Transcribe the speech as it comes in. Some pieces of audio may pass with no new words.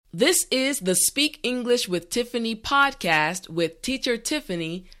This is the Speak English with Tiffany podcast with Teacher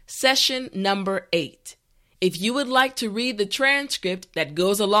Tiffany, session number 8. If you would like to read the transcript that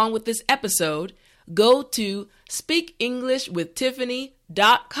goes along with this episode, go to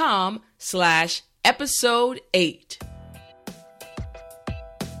speakenglishwithtiffany.com/episode 8.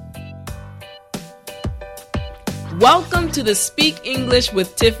 Welcome to the Speak English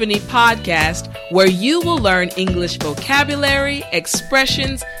with Tiffany podcast, where you will learn English vocabulary,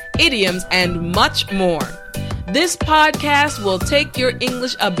 expressions, idioms, and much more. This podcast will take your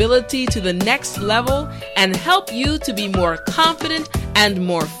English ability to the next level and help you to be more confident and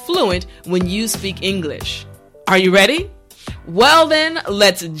more fluent when you speak English. Are you ready? Well then,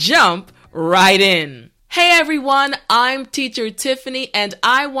 let's jump right in. Hey everyone, I'm Teacher Tiffany, and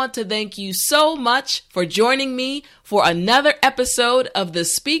I want to thank you so much for joining me for another episode of the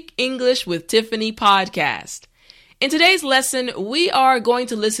Speak English with Tiffany podcast. In today's lesson, we are going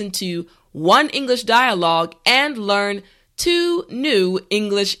to listen to one English dialogue and learn 2 new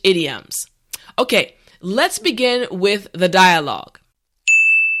English idioms. Okay, let's begin with the dialogue.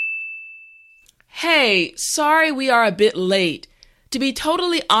 Hey, sorry we are a bit late. To be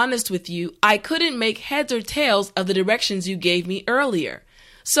totally honest with you, I couldn't make heads or tails of the directions you gave me earlier.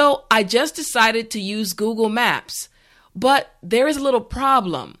 So I just decided to use Google Maps. But there is a little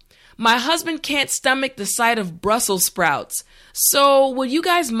problem. My husband can't stomach the sight of Brussels sprouts. So would you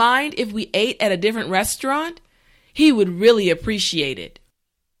guys mind if we ate at a different restaurant? He would really appreciate it.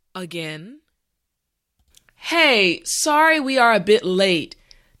 Again. Hey, sorry we are a bit late.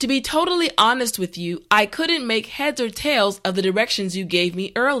 To be totally honest with you, I couldn't make heads or tails of the directions you gave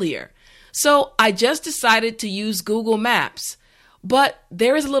me earlier. So I just decided to use Google Maps. But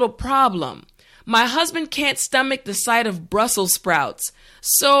there is a little problem. My husband can't stomach the sight of Brussels sprouts.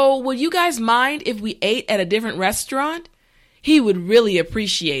 So would you guys mind if we ate at a different restaurant? He would really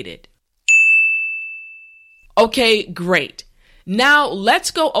appreciate it. Okay, great. Now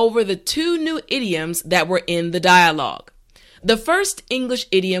let's go over the 2 new idioms that were in the dialogue. The first English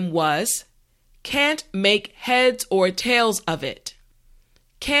idiom was, can't make heads or tails of it.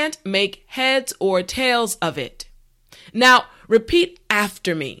 Can't make heads or tails of it. Now, repeat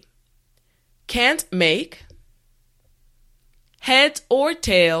after me. Can't make heads or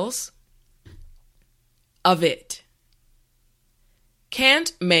tails of it.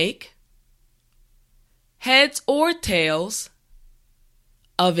 Can't make heads or tails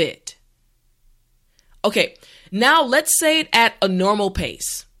of it. Okay, now let's say it at a normal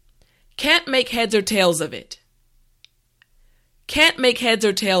pace. Can't make heads or tails of it. Can't make heads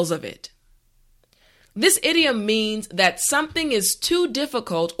or tails of it. This idiom means that something is too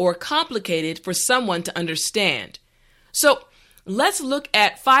difficult or complicated for someone to understand. So let's look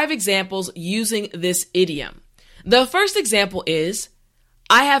at 5 examples using this idiom. The first example is,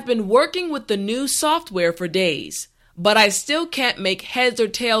 I have been working with the new software for days, but I still can't make heads or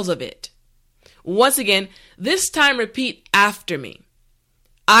tails of it. Once again, this time repeat after me.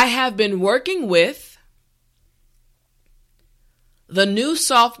 I have been working with the new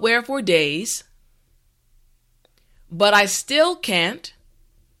software for days, but I still can't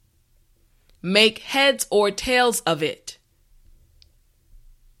make heads or tails of it.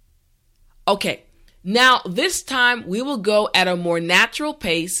 Okay, now this time we will go at a more natural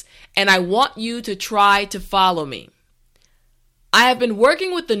pace, and I want you to try to follow me. I have been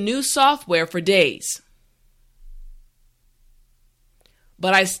working with the new software for days,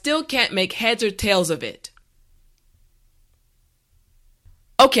 but I still can't make heads or tails of it.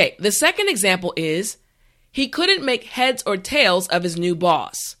 Okay, the second example is, he couldn't make heads or tails of his new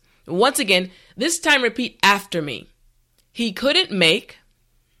boss. Once again, this time repeat after me. He couldn't make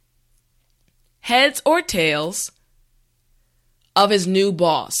heads or tails of his new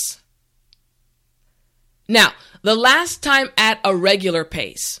boss. Now, the last time at a regular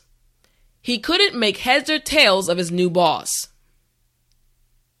pace. He couldn't make heads or tails of his new boss.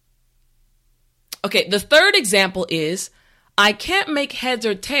 Okay, the third example is, I can't make heads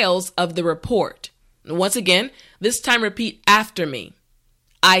or tails of the report. Once again, this time repeat after me.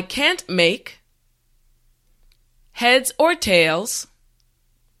 I can't make heads or tails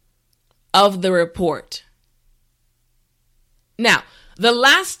of the report. Now, the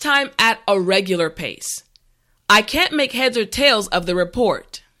last time at a regular pace. I can't make heads or tails of the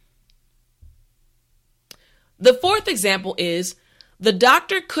report. The fourth example is, the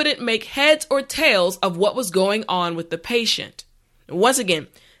doctor couldn't make heads or tails of what was going on with the patient. Once again,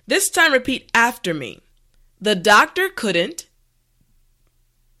 this time repeat after me. The doctor couldn't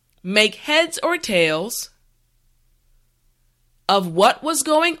make heads or tails of what was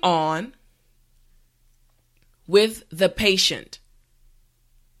going on with the patient.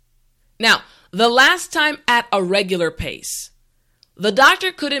 Now, the last time at a regular pace. The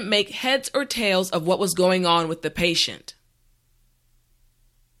doctor couldn't make heads or tails of what was going on with the patient.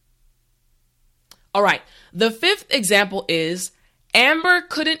 All right, the fifth example is Amber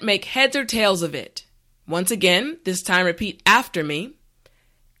couldn't make heads or tails of it. Once again, this time repeat after me.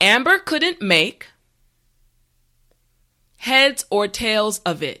 Amber couldn't make heads or tails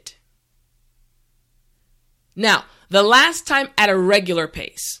of it. Now, the last time at a regular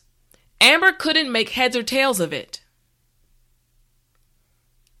pace. Amber couldn't make heads or tails of it.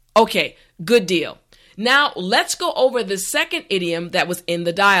 Okay, good deal. Now, let's go over the second idiom that was in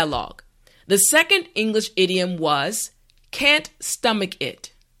the dialogue. The second English idiom was can't stomach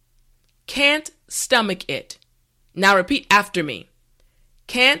it. Can't stomach it. Now repeat after me.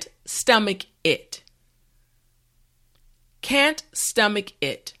 Can't stomach it. Can't stomach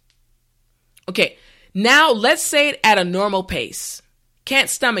it. Okay, now let's say it at a normal pace. Can't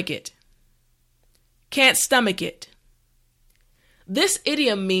stomach it. Can't stomach it. This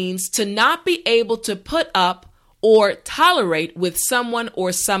idiom means to not be able to put up or tolerate with someone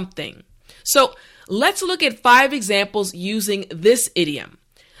or something. So let's look at 5 examples using this idiom.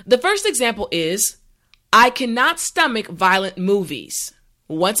 The first example is, I cannot stomach violent movies.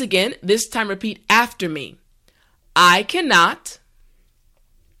 Once again, this time repeat after me. I cannot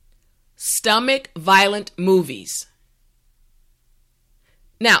stomach violent movies.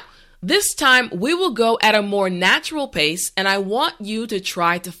 Now, this time we will go at a more natural pace and I want you to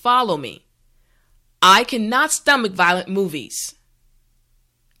try to follow me. I cannot stomach violent movies.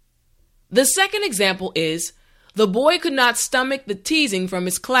 The second example is, the boy could not stomach the teasing from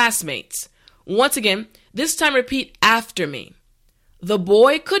his classmates. Once again, this time repeat after me. The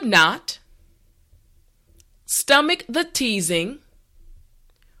boy could not stomach the teasing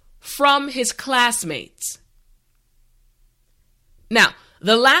from his classmates. Now,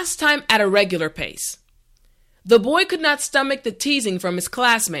 the last time at a regular pace. The boy could not stomach the teasing from his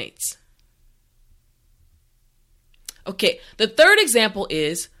classmates. Okay, the third example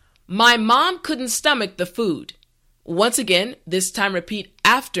is, my mom couldn't stomach the food. Once again, this time repeat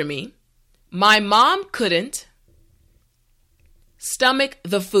after me. My mom couldn't stomach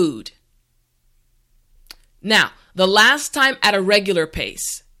the food. Now, the last time at a regular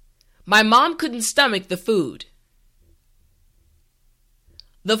pace. My mom couldn't stomach the food.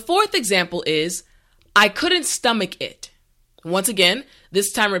 The fourth example is, I couldn't stomach it. Once again,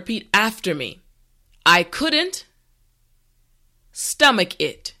 this time repeat after me. I couldn't stomach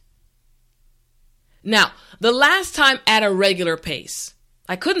it. Now, the last time at a regular pace.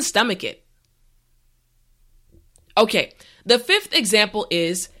 I couldn't stomach it. Okay, the fifth example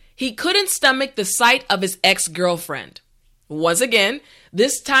is, he couldn't stomach the sight of his ex-girlfriend. Once again,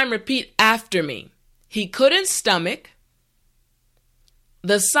 this time repeat after me. He couldn't stomach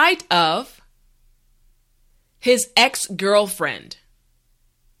the sight of his ex-girlfriend.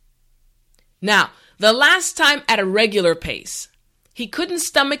 Now, the last time at a regular pace. He couldn't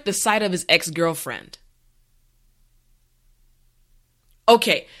stomach the sight of his ex-girlfriend.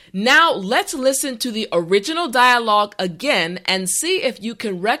 Okay, now let's listen to the original dialogue again and see if you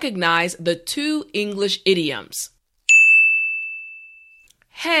can recognize the 2 English idioms.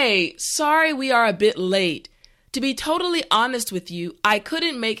 Hey, sorry we are a bit late. To be totally honest with you, I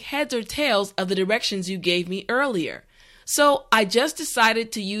couldn't make heads or tails of the directions you gave me earlier. So I just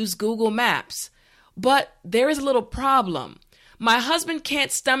decided to use Google Maps. But there is a little problem. My husband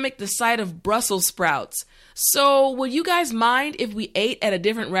can't stomach the sight of Brussels sprouts. So would you guys mind if we ate at a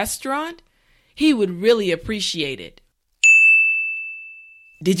different restaurant? He would really appreciate it.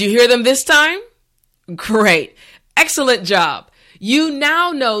 Did you hear them this time? Great. Excellent job. You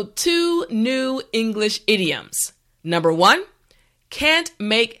now know 2 new English idioms. Number 1, can't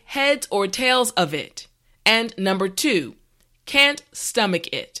make heads or tails of it. And number 2, can't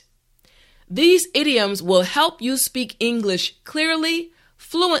stomach it. These idioms will help you speak English clearly,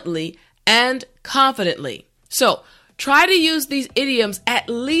 fluently, and confidently. So, try to use these idioms at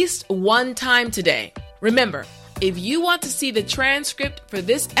least 1 time today. Remember, if you want to see the transcript for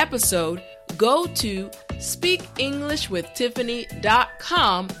this episode, go to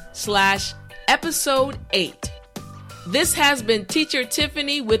speakenglishwithtiffany.com/episode 8. This has been Teacher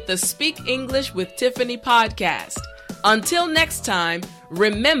Tiffany with the Speak English with Tiffany podcast. Until next time,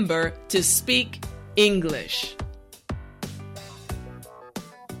 remember to speak English.